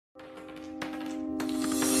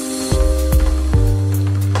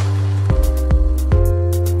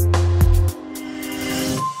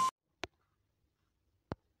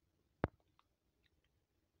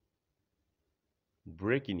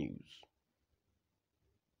Breaking news.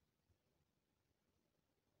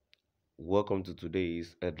 Welcome to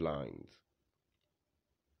today's headlines.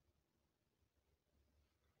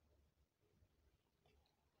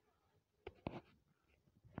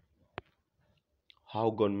 How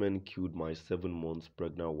gunmen killed my 7 months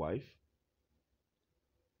pregnant wife.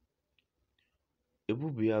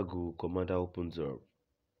 Ebubeagu commander opens up.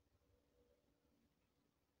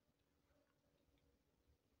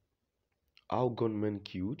 How gunmen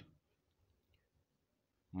killed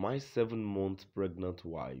my 7 months pregnant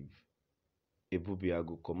wife.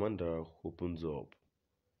 Ebubeagu commander opens up.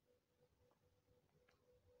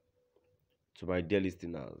 To my dear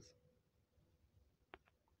listeners,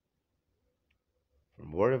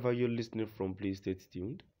 from wherever you're listening from, please stay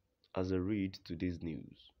tuned as I read today's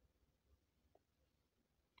news.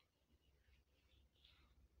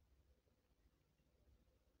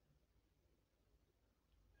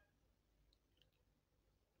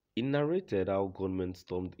 He narrated how gunmen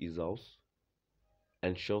stormed his house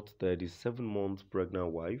and shot dead his 7 months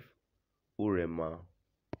pregnant wife, Urema.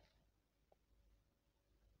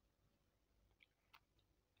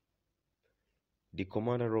 The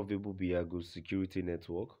commander of Ebubeagu's security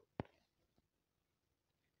network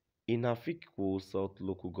in Afikpo South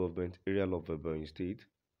Local Government area of Ebonyi State,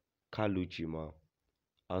 Kanu,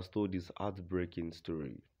 has told his heartbreaking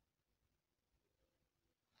story.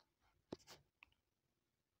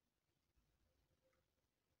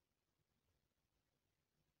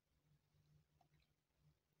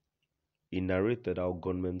 He narrated how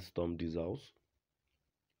gunmen stormed his house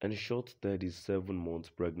and shot dead his 7 months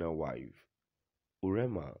pregnant wife,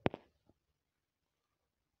 Urema.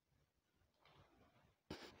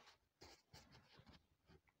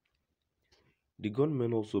 The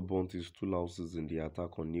gunmen also burnt his 2 houses in the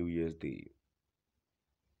attack on New Year's Day.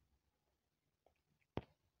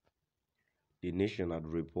 The Nation had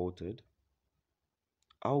reported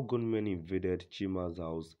how gunmen invaded Chima's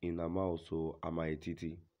house in Amaoso,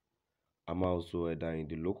 Amaetiti, Amaoso Eda in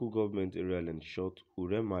the local government area and shot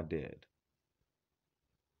Urema dead.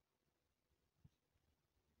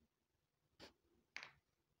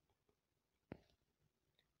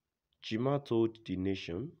 Chima told the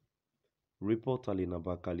Nation reportedly in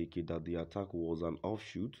Abakaliki that the attack was an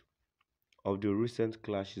offshoot of the recent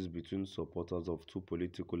clashes between supporters of two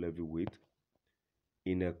political heavyweights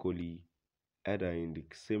in Ekoli, Eda in the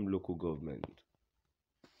same local government.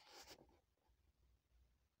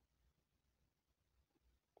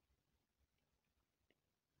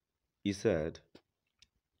 He said,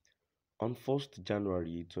 on 1st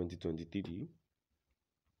January 2023,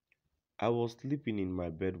 I was sleeping in my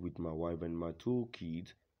bed with my wife and my 2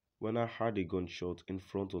 kids when I heard a gunshot in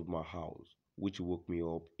front of my house, which woke me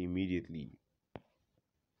up immediately.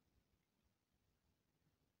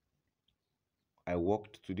 I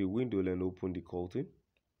walked to the window and opened the curtain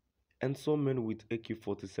and saw men with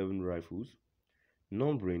AK-47 rifles,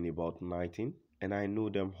 numbering about 19, and I know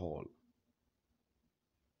them all.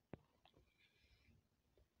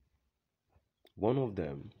 One of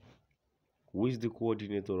them, who is the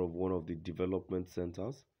coordinator of one of the development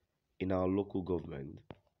centers in our local government,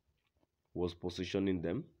 was positioning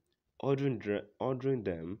them, ordering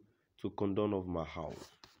them to cordon off my house.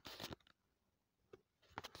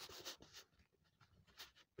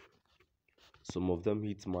 Some of them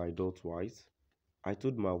hit my door twice. I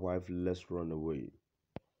told my wife, let's run away.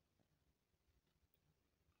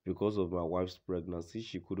 Because of my wife's pregnancy,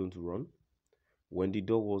 she couldn't run. When the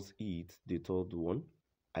door was hit, the third one,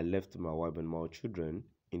 I left my wife and my children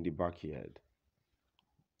in the backyard.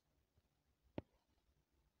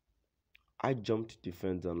 I jumped the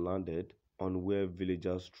fence and landed on where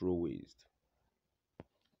villagers throw waste.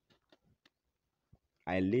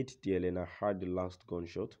 I laid there and I heard the last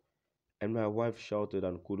gunshot, and my wife shouted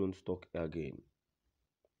and couldn't talk again.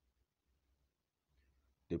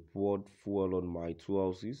 They poured fuel on my 2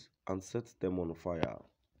 houses and set them on fire.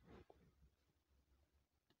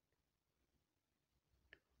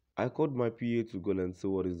 I called my PA to go and see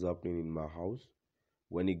what is happening in my house.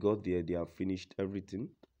 When he got there, they have finished everything.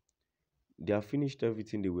 They have finished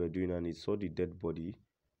everything they were doing, and he saw the dead body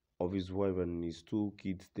of his wife and his 2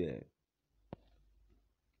 kids there.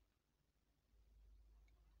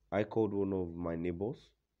 I called one of my neighbors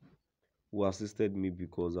who assisted me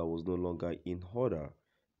because I was no longer in order,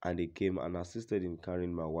 and they came and assisted in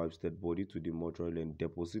carrying my wife's dead body to the mortuary and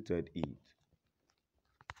deposited it.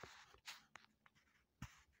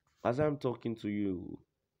 As I'm talking to you,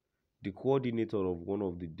 the coordinator of one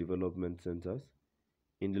of the development centers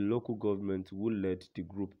in the local government who led the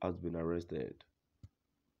group has been arrested.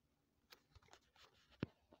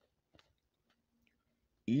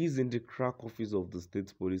 He is in the crack office of the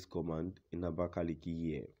State Police Command in Abakaliki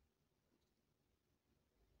here.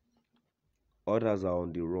 Others are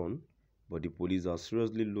on the run, but the police are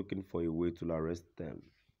seriously looking for a way to arrest them.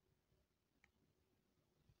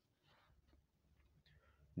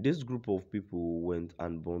 This group of people went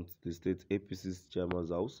and burnt the state APC's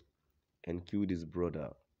chairman's house and killed his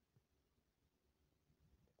brother.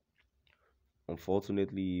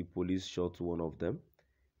 Unfortunately, police shot one of them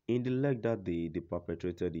in the leg that day they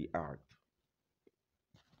perpetrated the act.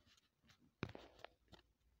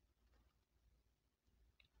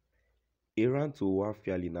 He ran to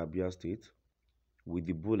Wafiali in Abia State with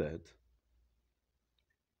the bullet.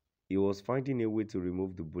 He was finding a way to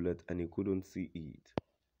remove the bullet and he couldn't see it.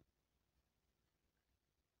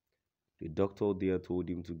 The doctor there told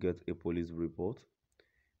him to get a police report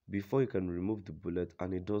before he can remove the bullet,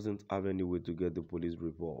 and he doesn't have any way to get the police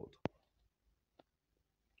report.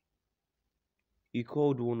 He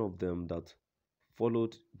called one of them that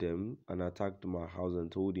followed them and attacked my house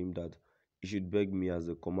and told him that he should beg me as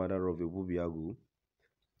the commander of Ebubeagu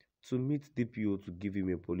to meet DPO to give him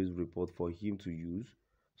a police report for him to use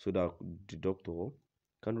so that the doctor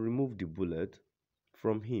can remove the bullet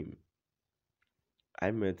from him. I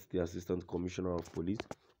met the Assistant Commissioner of Police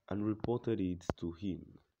and reported it to him.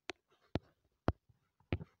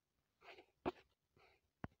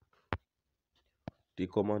 The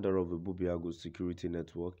commander of the Ebubeagu security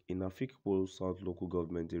network in Afikpo South local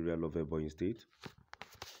government area of Ebonyi State,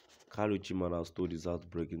 Kanu has told his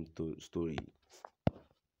heartbreaking story.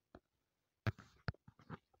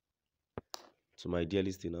 To my dear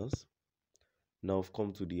listeners, now I've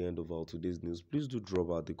come to the end of our today's news. Please do drop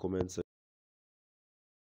out the comment section